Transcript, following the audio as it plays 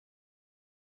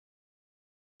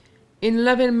In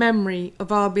loving memory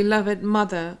of our beloved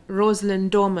mother, ROSELINE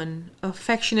DORMAN,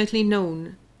 affectionately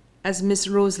known as Miss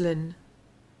Roseline,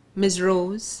 Miss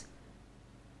Rose,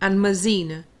 and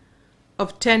Mazine,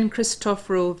 of 10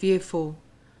 Christophe Row, Villefort,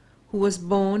 who was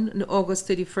born on August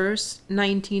 31st,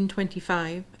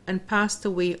 1925, and passed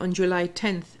away on July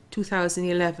 10th,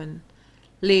 2011,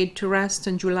 laid to rest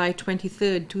on July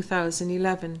 23rd,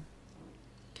 2011.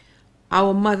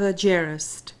 Our mother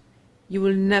dearest, you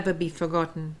will never be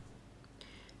forgotten.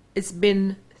 It's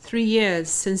been 3 years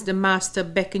since the Master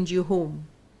beckoned you home.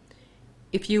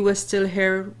 If you were still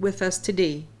here with us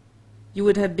today, you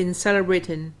would have been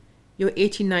celebrating your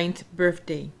 89th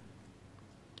birthday.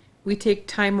 We take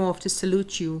time off to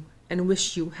salute you and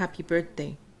wish you happy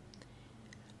birthday.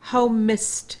 How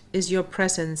missed is your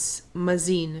presence,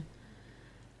 Mazine.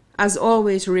 As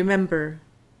always, remember,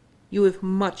 you have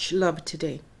much love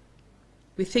today.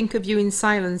 We think of you in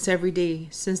silence every day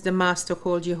since the Master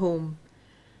called you home,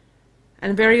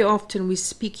 and very often we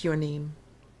speak your name,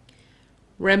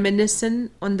 reminiscing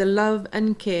on the love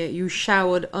and care you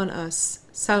showered on us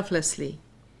selflessly.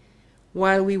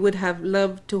 While we would have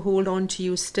loved to hold on to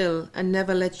you still and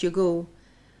never let you go,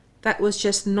 that was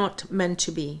just not meant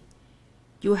to be.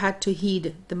 You had to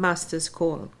heed the Master's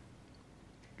call.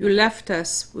 You left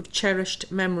us with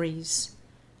cherished memories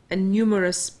and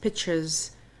numerous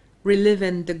pictures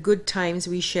reliving the good times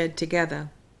we shared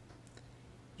together.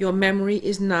 Your memory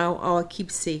is now our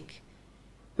keepsake,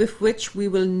 with which we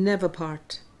will never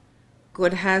part.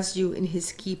 God has you in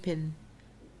His keeping.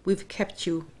 We've kept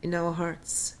you in our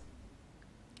hearts.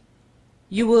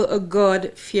 You were a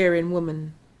God-fearing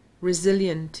woman,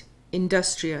 resilient,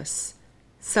 industrious,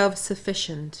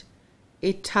 self-sufficient,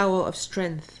 a tower of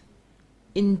strength,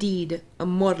 indeed a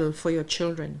model for your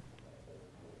children.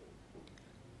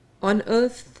 On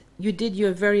earth, you did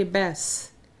your very best.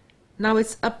 Now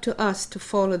it's up to us to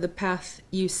follow the path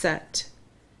you set.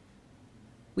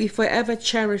 We forever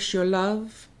cherish your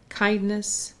love,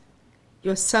 kindness,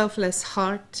 your selfless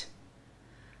heart.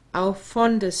 Our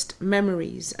fondest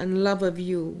memories and love of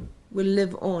you will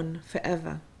live on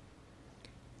forever.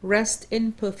 Rest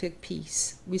in perfect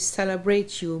peace. We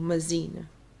celebrate you, Mazine.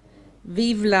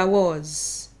 Vive la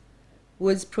Rose.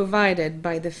 Was provided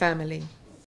by the family.